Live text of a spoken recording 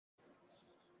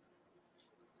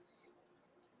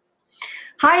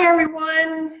Hi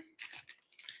everyone,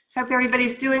 hope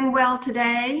everybody's doing well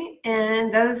today,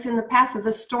 and those in the path of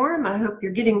the storm, I hope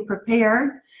you're getting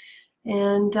prepared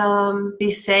and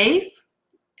be safe,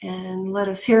 and let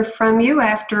us hear from you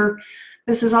after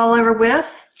this is all over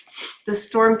with. The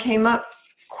storm came up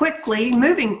quickly,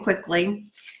 moving quickly,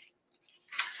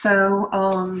 so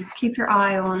keep your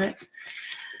eye on it.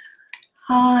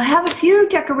 I have a few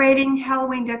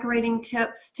Halloween decorating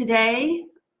tips today.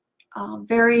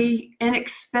 Very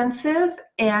inexpensive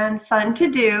and fun to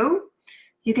do.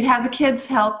 You could have the kids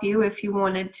help you if you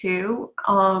wanted to.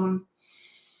 Some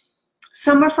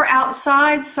are for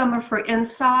outside, some are for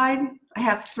inside. I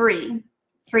have three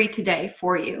today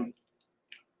for you.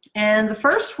 And the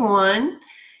first one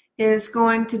is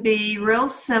going to be real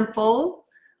simple.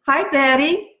 Hi,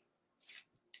 Betty.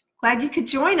 Glad you could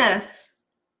join us.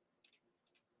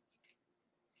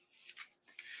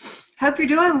 Hope you're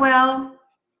doing well.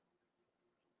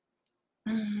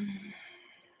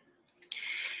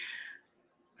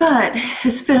 But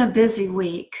it's been a busy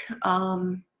week.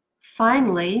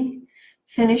 Finally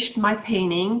finished my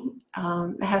painting.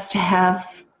 It has to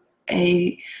have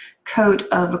a coat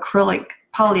of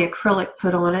polyacrylic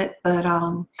put on it, but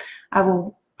I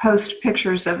will post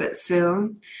pictures of it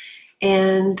soon.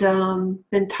 And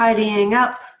been tidying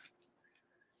up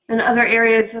in other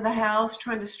areas of the house,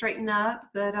 trying to straighten up.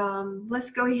 But let's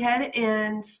go ahead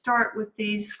and start with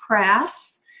these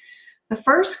crafts. The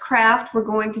first craft we're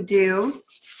going to do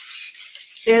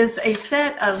is a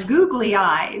set of googly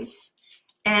eyes,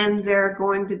 and they're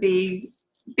going to be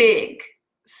big.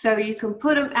 So you can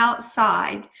put them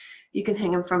outside. You can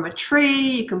hang them from a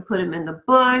tree, you can put them in the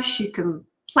bush, you can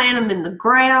plant them in the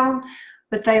ground,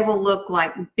 but they will look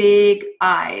like big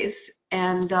eyes.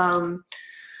 And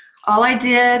all I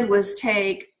did was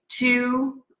take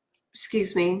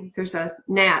there's a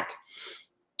gnat.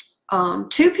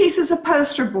 2 pieces of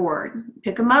poster board.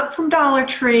 Pick them up from Dollar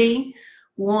Tree.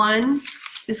 One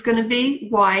is going to be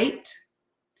white,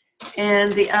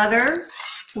 and the other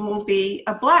will be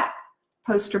a black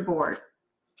poster board.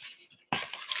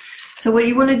 So what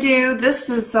you want to do, this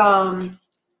is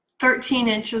 13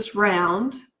 inches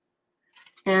round,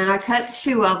 and I cut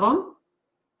 2 of them,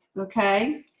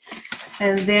 okay?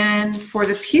 And then for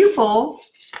the pupil,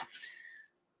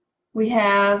 we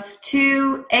have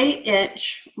 2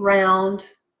 8-inch round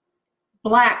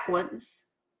black ones,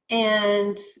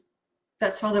 and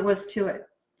that's all there was to it.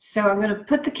 So I'm going to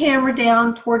put the camera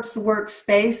down towards the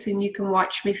workspace, and you can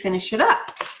watch me finish it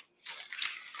up.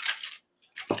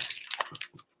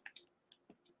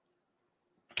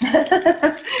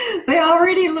 They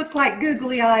already look like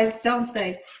googly eyes, don't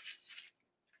they?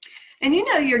 And you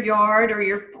know, your yard or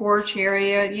your porch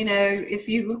area, you know, if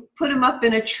you put them up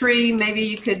in a tree, maybe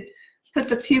you could put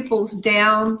the pupils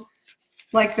down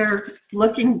like they're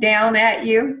looking down at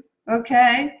you,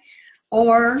 okay?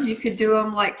 Or you could do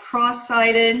them like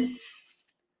cross-sided,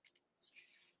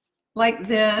 like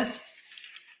this.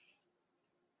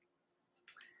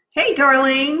 Hey,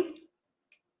 Darlene.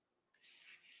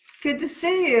 Good to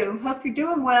see you. Hope you're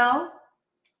doing well.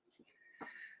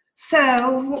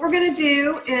 So what we're going to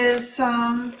do is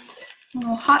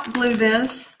we'll hot glue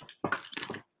this.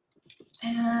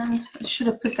 And I should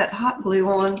have put that hot glue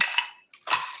on.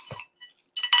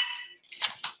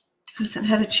 Hasn't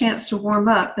had a chance to warm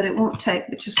up, but it won't take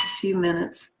but just a few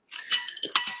minutes.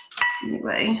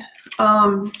 Anyway,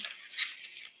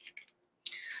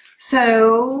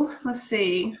 so let's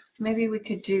see, maybe we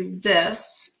could do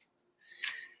this.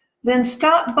 Then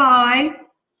stop by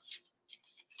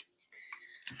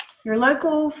your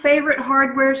local favorite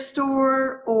hardware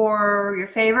store or your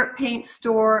favorite paint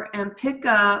store and pick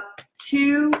up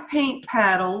 2 paint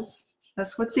paddles.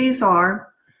 That's what these are.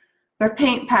 They're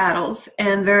paint paddles,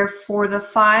 and they're for the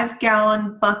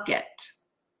 5-gallon bucket.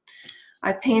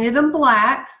 I painted them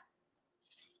black,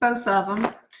 both of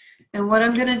them, and what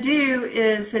I'm going to do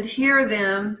is adhere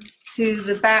them to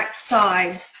the back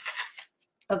side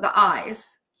of the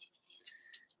eyes.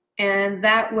 And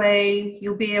that way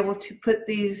you'll be able to put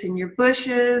these in your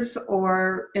bushes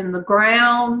or in the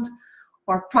ground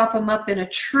or prop them up in a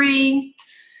tree.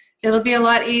 It'll be a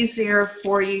lot easier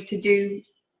for you to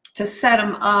set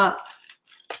them up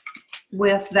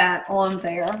with that on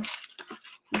there.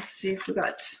 Let's see if we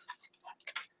got,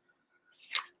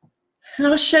 and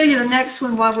I'll show you the next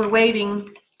one while we're waiting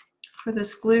for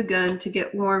this glue gun to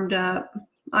get warmed up.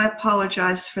 I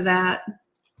apologize for that.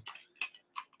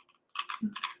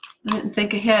 I didn't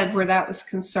think ahead where that was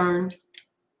concerned.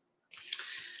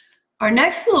 Our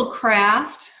next little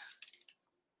craft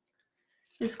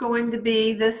is going to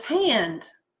be this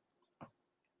hand.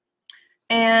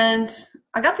 And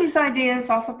I got these ideas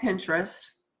off of Pinterest.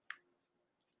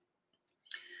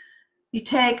 You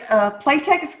take a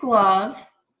Playtex glove,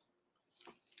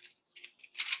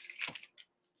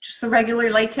 just the regular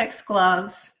latex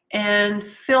gloves, and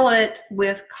fill it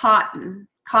with cotton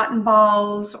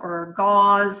balls or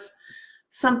gauze,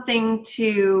 something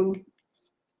to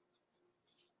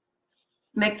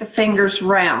make the fingers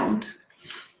round,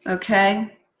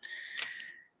 okay?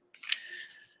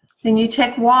 Then you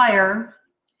take wire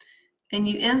and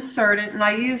you insert it, and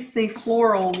I use the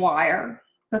floral wire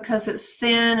because it's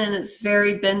thin and it's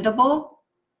very bendable.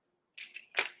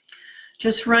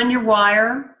 Just run your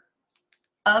wire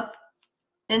up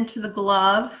into the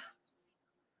glove.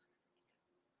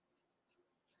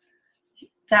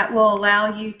 That will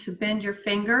allow you to bend your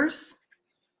fingers.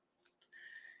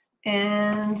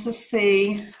 And let's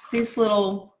see, these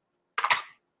little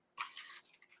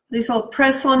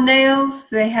press-on nails,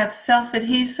 they have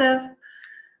self-adhesive.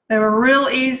 They were real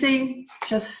easy.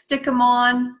 Just stick them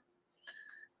on,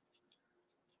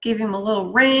 give them a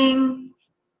little ring.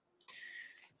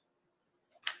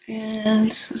 And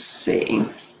let's see,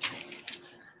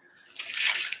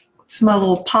 it's my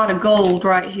little pot of gold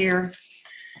right here.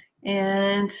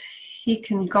 And he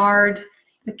can guard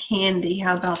the candy.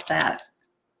 How about that?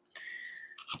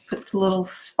 Put the little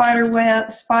spider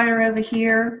over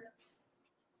here.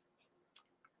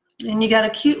 And you got a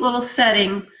cute little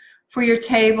setting for your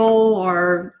table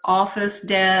or office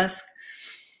desk.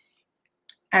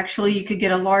 Actually, you could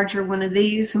get a larger one of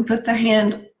these and put the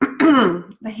hand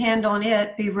the hand on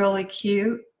it. Be really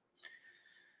cute.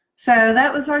 So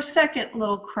that was our second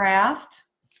little craft.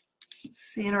 Let's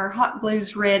see, and our hot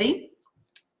glue's ready.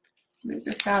 Move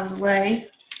this out of the way.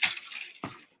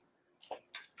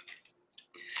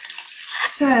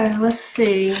 So let's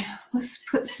see. Let's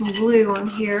put some glue on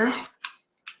here.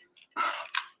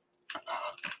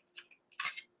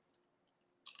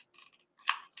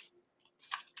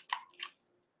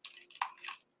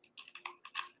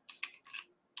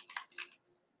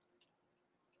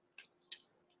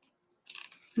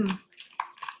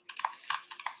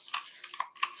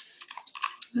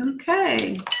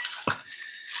 Okay.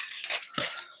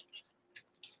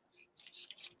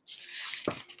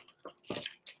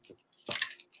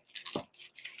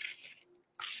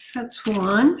 That's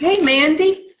one. Hey,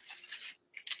 Mandy.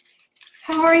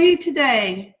 How are you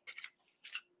today?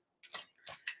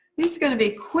 These are going to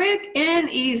be quick and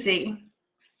easy.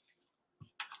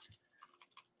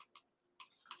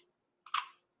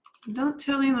 Don't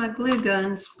tell me my glue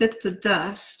guns bit the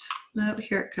dust. No,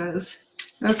 here it goes.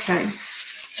 Okay.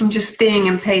 I'm just being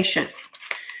impatient.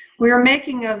 We are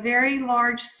making a very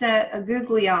large set of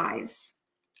googly eyes.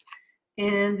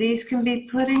 And these can be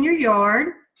put in your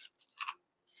yard.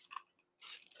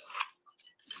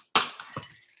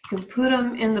 You can put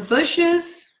them in the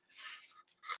bushes,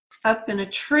 up in a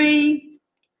tree,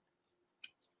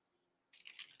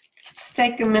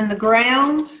 stake them in the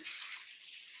ground.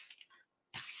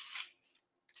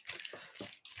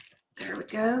 There we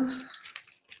go.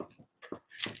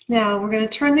 Now we're going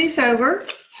to turn these over.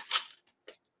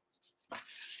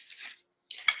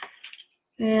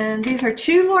 And these are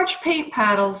 2 large paint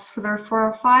paddles for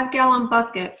a 5-gallon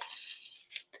bucket.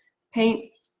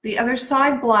 Paint the other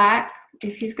side black.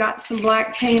 If you've got some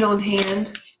black paint on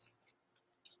hand,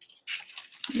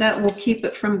 that will keep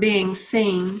it from being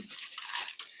seen.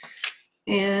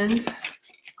 And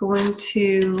going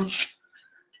to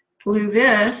glue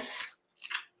this.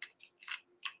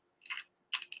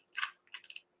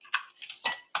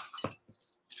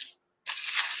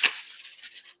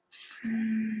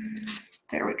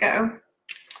 There we go.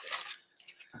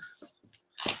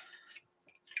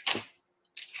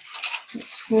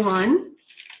 This one.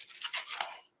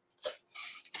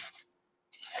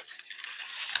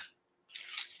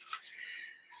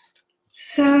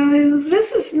 So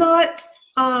this is not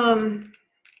an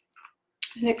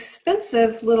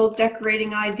expensive little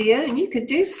decorating idea, and you could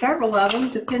do several of them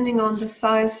depending on the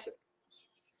size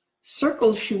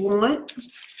circles you want.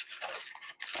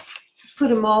 Put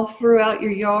them all throughout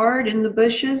your yard, in the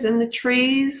bushes, in the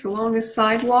trees, along the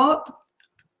sidewalk.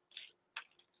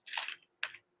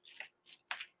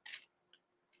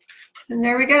 And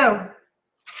there we go.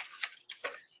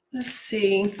 Let's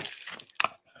see.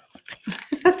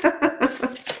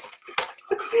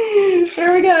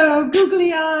 There we go,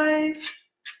 googly eyes.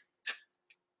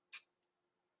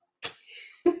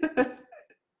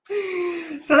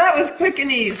 So that was quick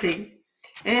and easy.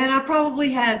 And I probably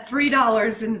had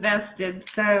 $3 invested,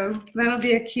 so that'll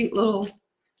be a cute little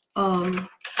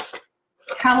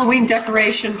Halloween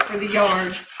decoration for the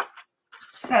yard.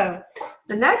 So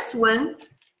the next one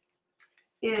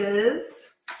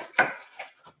is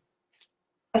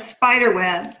a spider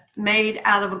web. made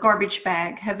out of a garbage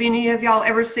bag. Have any of y'all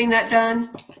ever seen that done?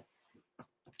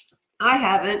 I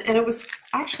haven't, and it was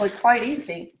actually quite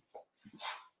easy.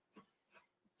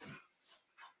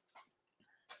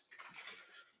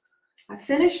 I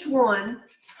finished one,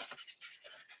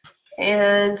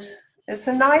 and it's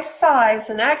a nice size,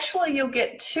 and actually you'll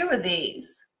get 2 of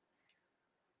these.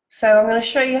 So I'm going to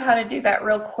show you how to do that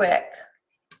real quick.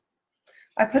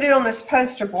 I put it on this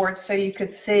poster board so you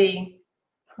could see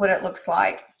what it looks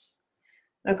like.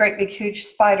 A great big huge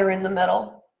spider in the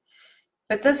middle.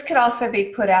 But this could also be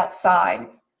put outside.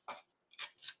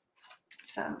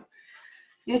 So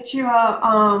get you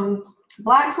a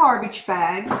black garbage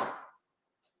bag.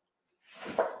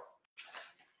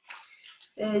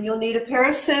 And you'll need a pair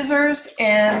of scissors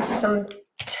and some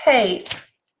tape.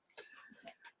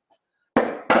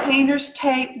 Painter's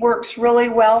tape works really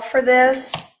well for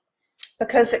this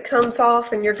because it comes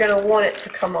off and you're going to want it to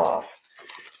come off.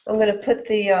 I'm going to put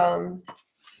the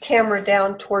camera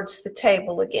down towards the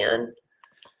table again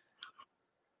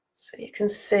so you can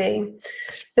see.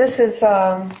 This is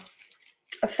a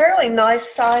fairly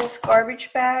nice size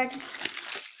garbage bag.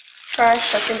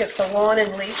 Trash, I think it's a lawn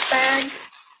and leaf bag.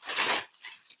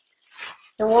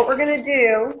 And what we're going to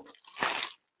do,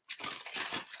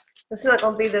 it's not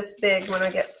going to be this big when I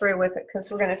get through with it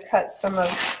because we're going to cut some of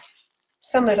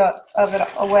it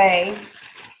away.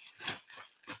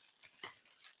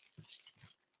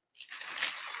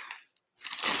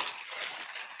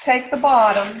 Take the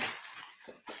bottom,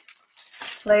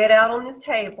 lay it out on the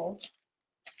table.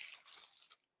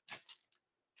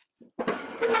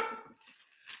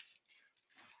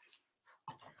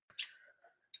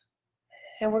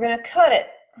 And we're going to cut it.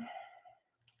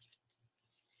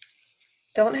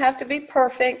 Don't have to be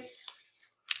perfect.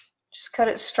 Just cut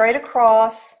it straight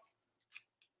across.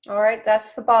 All right,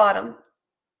 that's the bottom.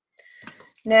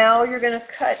 Now you're going to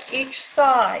cut each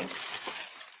side.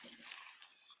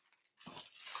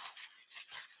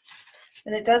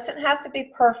 And it doesn't have to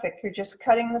be perfect. You're just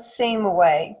cutting the seam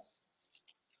away.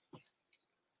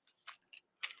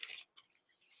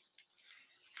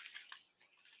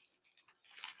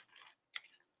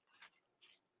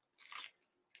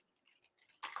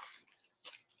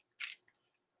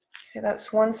 Okay,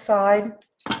 that's one side.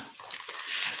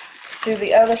 Let's do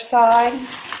the other side.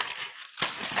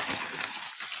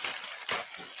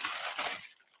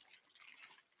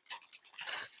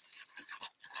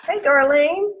 Hey,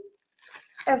 Darlene.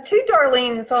 I have 2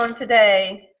 Darlenes on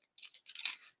today.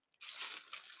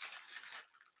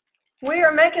 We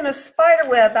are making a spider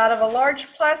web out of a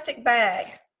large plastic bag.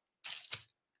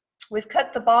 We've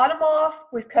cut the bottom off.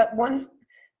 We've cut one,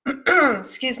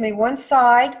 excuse me, one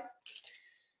side.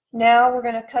 Now we're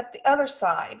going to cut the other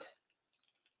side.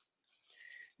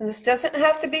 And this doesn't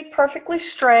have to be perfectly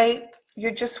straight.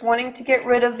 You're just wanting to get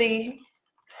rid of the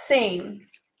seam,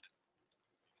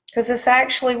 because this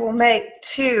actually will make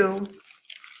 2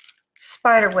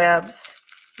 spider webs.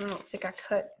 I don't think I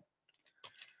cut.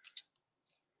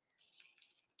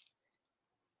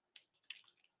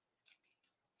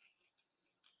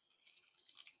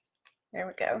 There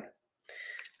we go.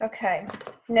 Okay,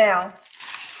 now,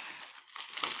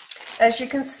 as you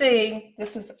can see,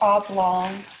 this is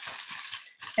oblong,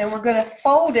 and we're going to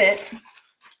fold it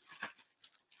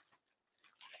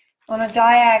on a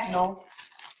diagonal.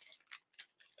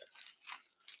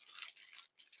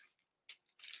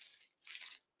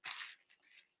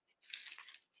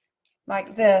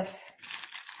 Like this.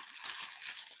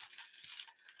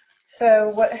 So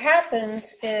what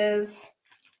happens is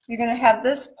you're going to have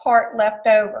this part left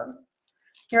over.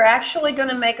 You're actually going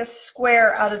to make a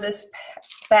square out of this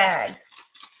bag.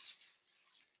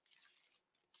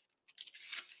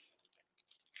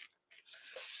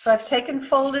 So I've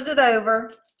folded it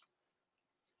over.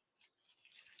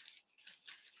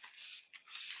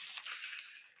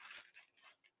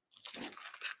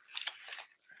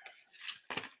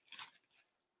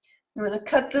 I'm going to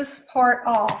cut this part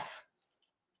off.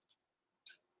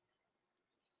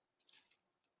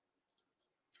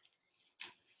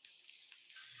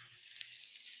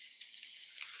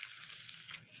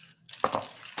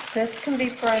 This can be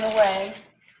thrown away.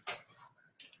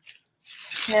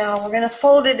 Now we're going to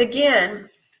fold it again.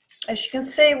 As you can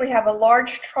see, we have a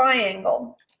large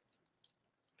triangle.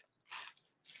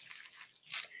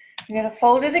 I'm going to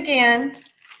fold it again,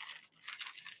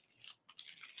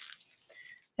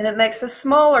 and it makes a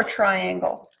smaller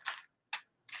triangle.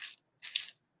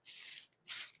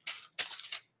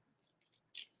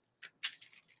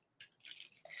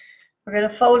 We're going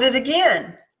to fold it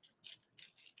again.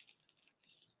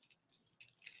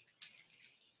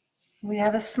 We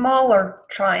have a smaller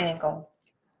triangle.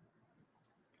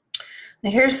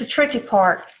 Now here's the tricky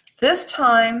part. This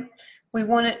time we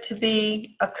want it to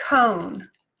be a cone.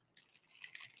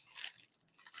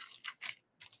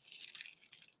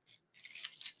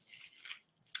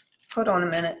 Hold on a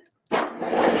minute.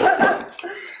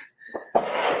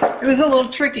 It was a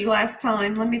little tricky last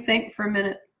time. Let me think for a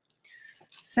minute.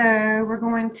 So we're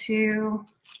going to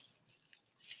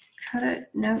cut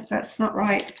it. No, that's not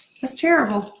right. That's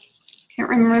terrible. Can't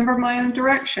remember my own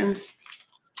directions.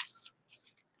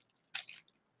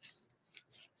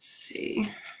 Let's see.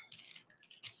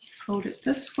 Fold it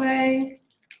this way.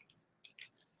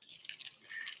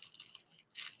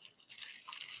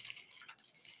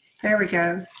 There we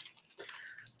go.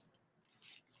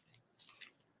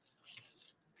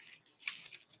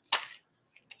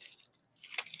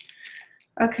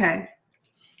 Okay.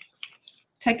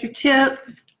 Take your tip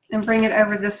and bring it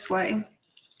over this way.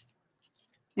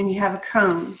 And you have a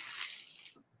cone.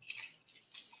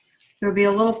 There'll be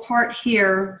a little part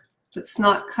here that's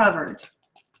not covered.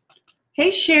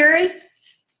 Hey, Sherry.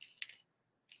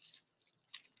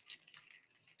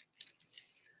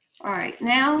 All right,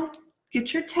 now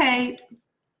get your tape,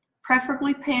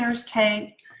 preferably painter's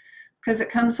tape, because it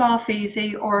comes off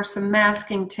easy, or some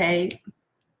masking tape.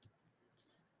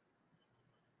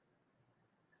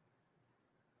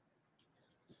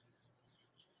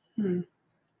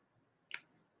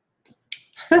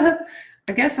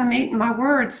 I guess I'm eating my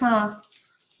words, huh?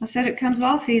 I said it comes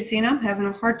off easy, and I'm having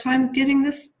a hard time getting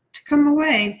this to come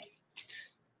away.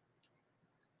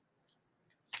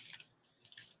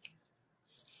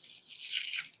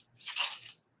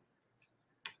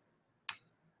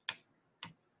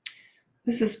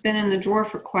 This has been in the drawer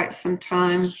for quite some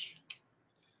time,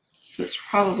 so it's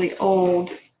probably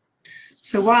old.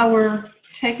 So while we're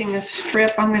taking a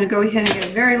strip, I'm going to go ahead and get a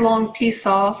very long piece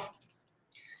off,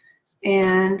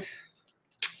 and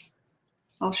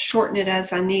I'll shorten it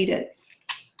as I need it.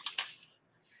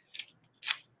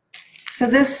 So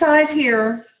this side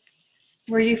here,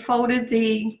 where you folded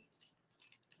the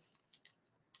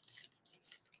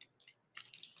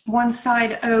one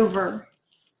side over,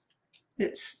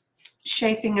 it's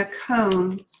shaping a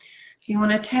cone. You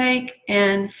want to take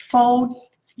and fold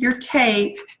your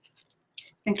tape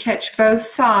and catch both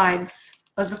sides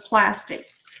of the plastic,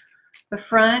 the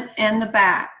front and the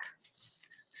back.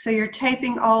 So you're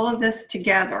taping all of this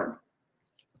together.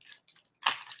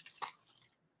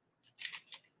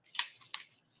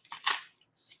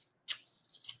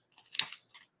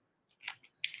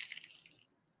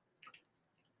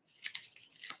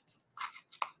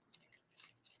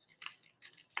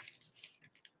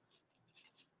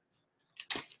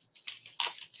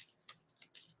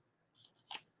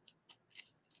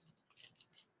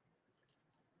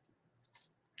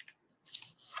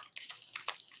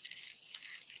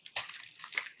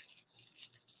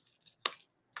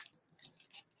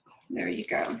 There you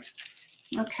go.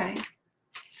 Okay.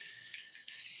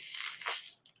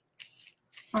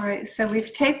 All right, so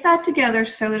we've taped that together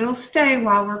so it'll stay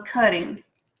while we're cutting.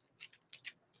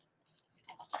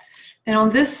 And on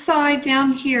this side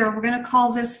down here, we're going to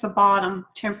call this the bottom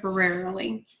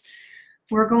temporarily.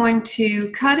 We're going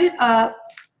to cut it up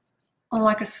on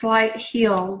like a slight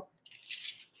heel.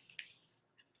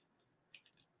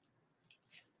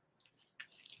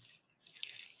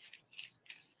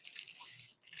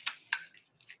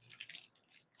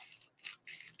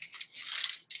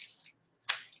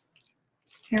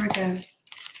 Here we go.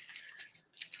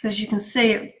 So as you can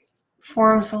see, it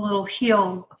forms a little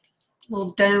heel, a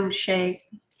little dome shape.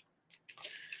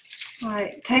 All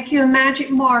right, take you a magic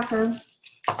marker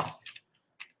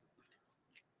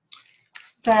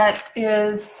that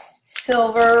is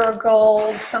silver or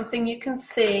gold, something you can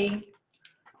see.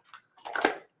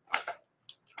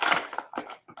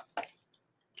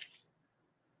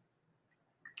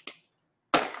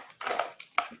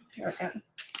 There we go.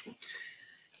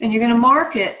 And you're going to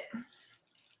mark it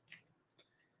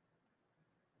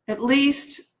at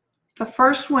least the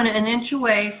first one an inch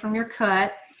away from your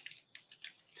cut.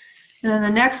 And then the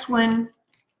next one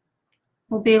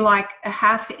will be like a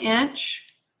 ½ inch.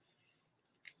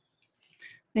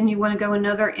 Then you want to go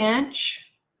another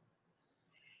inch,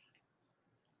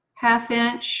 ½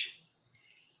 inch,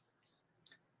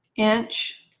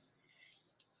 inch,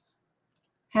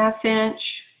 ½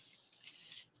 inch.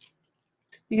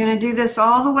 You're going to do this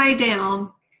all the way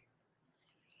down.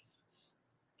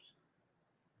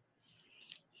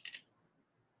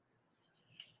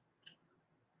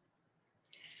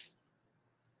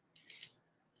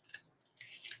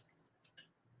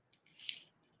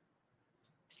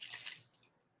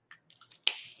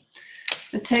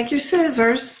 And take your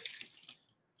scissors.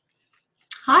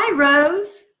 Hi,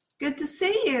 Rose. Good to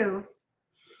see you.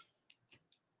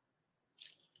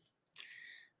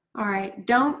 All right,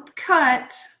 don't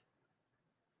cut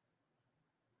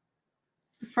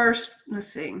the first, let's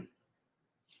see.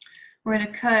 We're going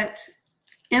to cut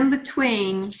in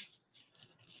between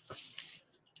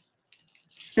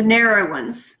the narrow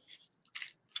ones.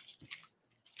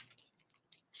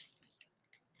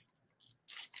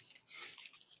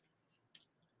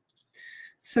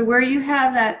 So where you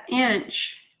have that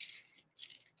inch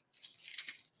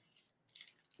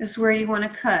is where you want to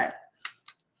cut.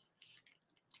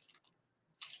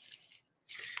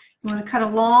 You want to cut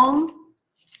along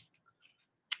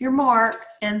your mark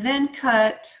and then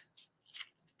cut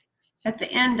at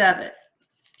the end of it.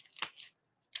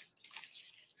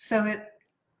 So it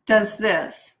does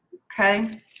this, okay?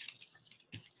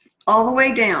 All the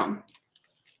way down.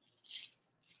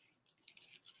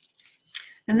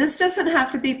 And this doesn't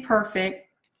have to be perfect.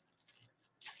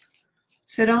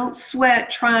 So don't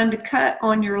sweat trying to cut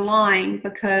on your line,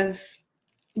 because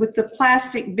with the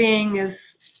plastic being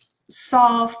as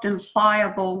soft and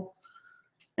pliable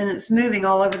and it's moving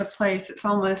all over the place, it's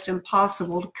almost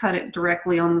impossible to cut it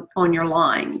directly on your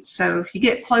line. So if you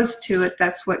get close to it,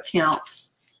 that's what counts.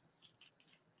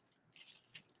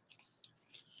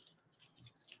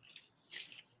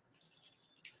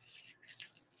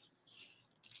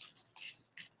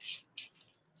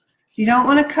 You don't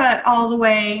want to cut all the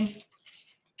way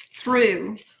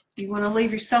through. You want to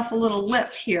leave yourself a little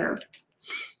lip here.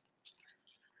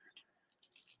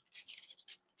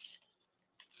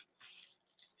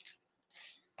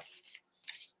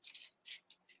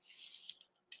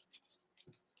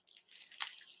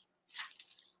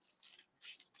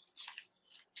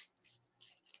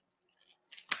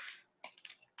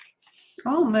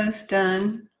 Almost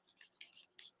done.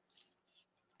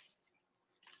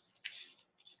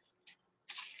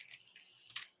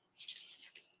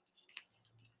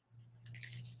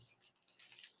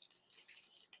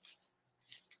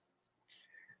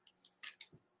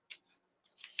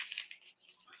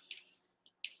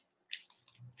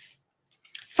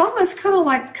 It's almost kind of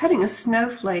like cutting a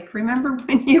snowflake. Remember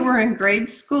when you were in grade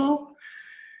school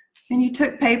and you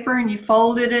took paper and you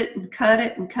folded it and cut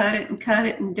it and cut it and cut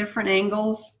it in different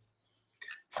angles?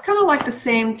 It's kind of like the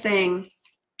same thing,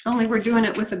 only we're doing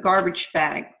it with a garbage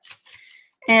bag.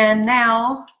 And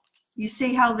now you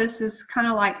see how this is kind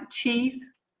of like teeth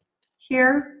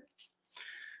here?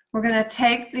 We're going to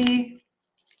take the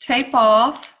tape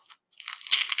off.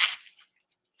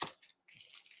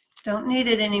 Don't need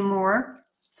it anymore.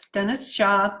 It's done its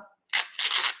job.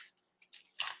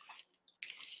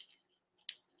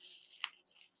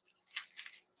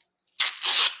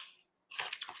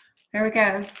 There we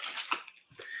go.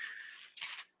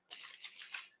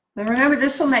 Now remember,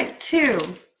 this will make two.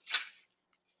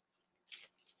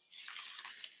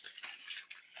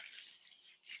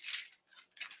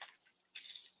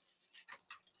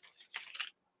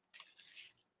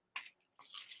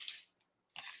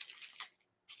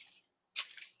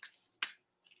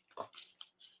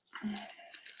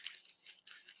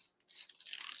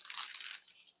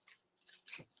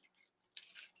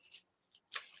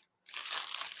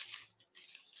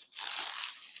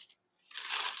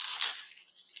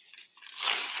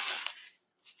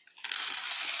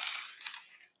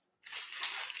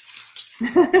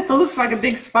 It looks like a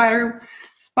big spider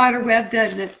web,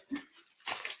 doesn't it?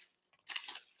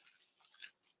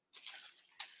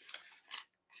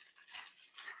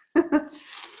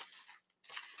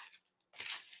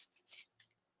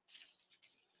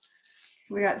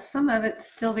 We got some of it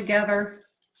still together.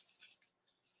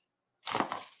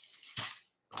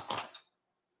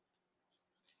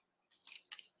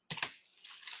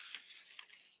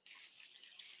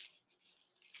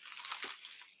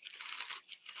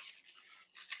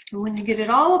 And when you get it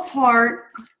all apart,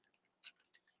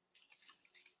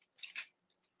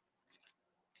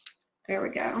 there we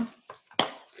go.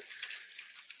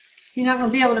 You're not going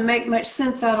to be able to make much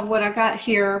sense out of what I got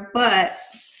here, but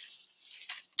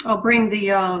I'll bring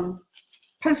the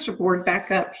poster board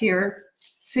back up here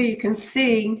so you can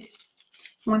see,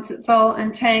 once it's all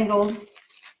entangled,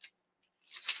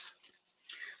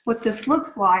 what this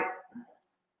looks like.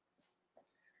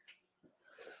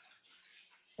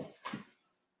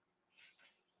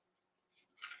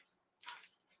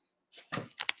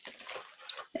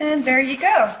 And there you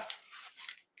go.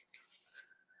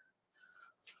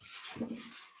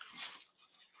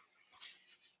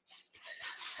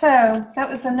 So that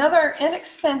was another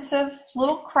inexpensive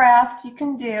little craft you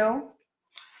can do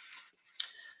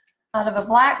out of a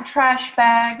black trash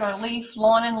bag or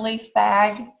lawn and leaf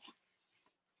bag.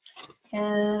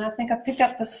 And I think I picked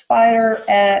up the spider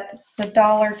at the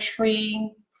Dollar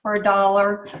Tree for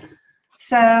 $1.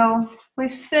 So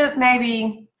we've spent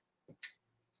maybe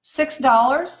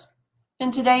 $6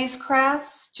 in today's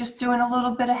crafts, just doing a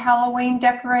little bit of Halloween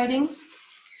decorating.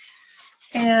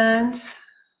 And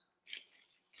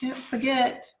can't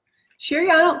forget, Sherry,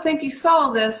 I don't think you saw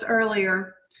this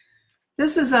earlier.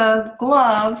 This is a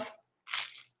glove,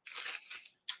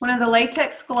 one of the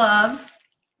latex gloves.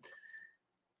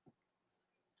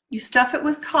 You stuff it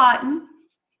with cotton.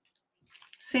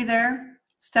 See there?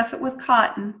 Stuff it with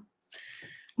cotton.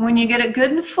 When you get it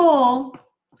good and full,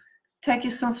 take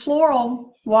you some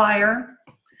floral wire.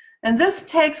 And this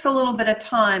takes a little bit of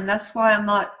time. That's why I'm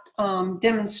not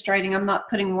demonstrating. I'm not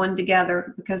putting one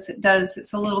together, because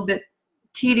it's a little bit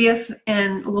tedious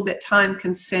and a little bit time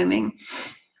consuming.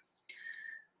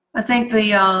 I think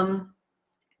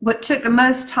what took the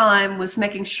most time was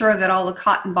making sure that all the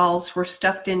cotton balls were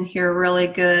stuffed in here really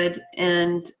good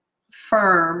and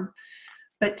firm.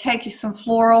 But take you some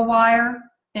floral wire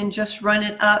and just run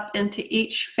it up into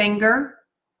each finger.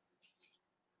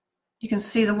 You can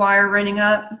see the wire running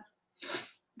up.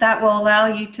 That will allow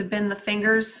you to bend the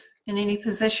fingers in any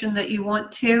position that you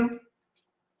want to.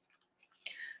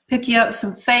 Pick you up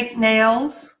some fake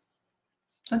nails.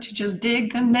 Don't you just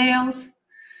dig them nails?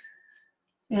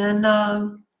 And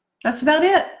that's about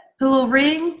it. A little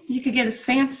ring. You could get as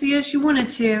fancy as you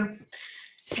wanted to.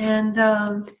 And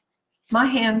my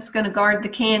hand's going to guard the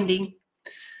candy.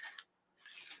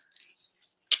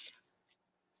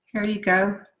 Here you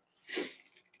go.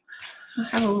 I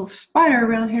have a little spider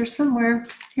around here somewhere.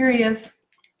 Here he is.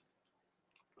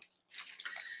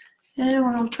 And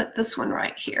we're going to put this one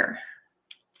right here.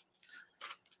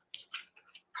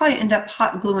 Probably end up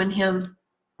hot gluing him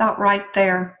about right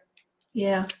there.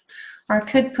 Yeah. Or I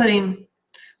could put him,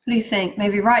 what do you think?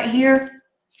 Maybe right here?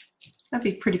 That'd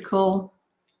be pretty cool.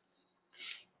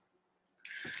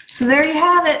 So there you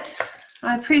have it.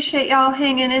 I appreciate y'all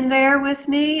hanging in there with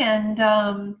me and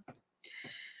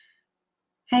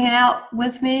hanging out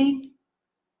with me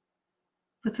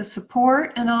with the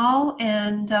support and all.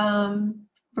 And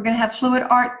we're going to have Fluid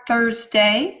Art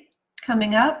Thursday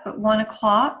coming up at 1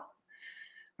 o'clock,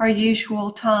 our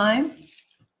usual time.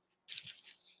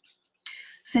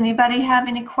 Does anybody have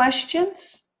any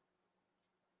questions?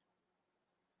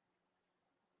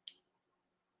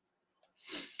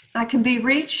 I can be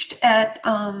reached at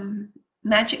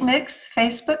MajicMixx,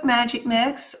 Facebook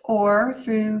MajicMixx, or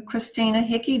through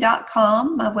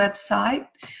ChristinaHickey.com, my website.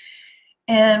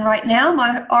 And right now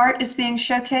my art is being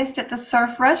showcased at the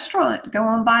Surf Restaurant. Go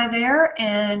on by there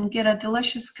and get a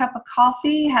delicious cup of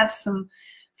coffee, have some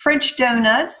French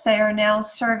donuts. They are now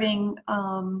serving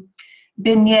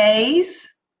beignets,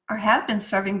 or have been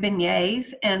serving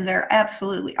beignets, and they're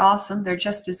absolutely awesome. They're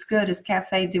just as good as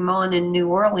Cafe Du Monde in New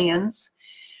Orleans.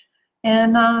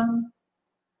 And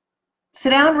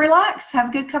sit down, relax, have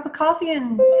a good cup of coffee,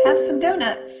 and have some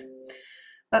donuts.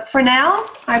 But for now,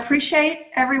 I appreciate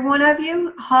every one of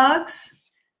you. Hugs,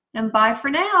 and bye for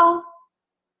now.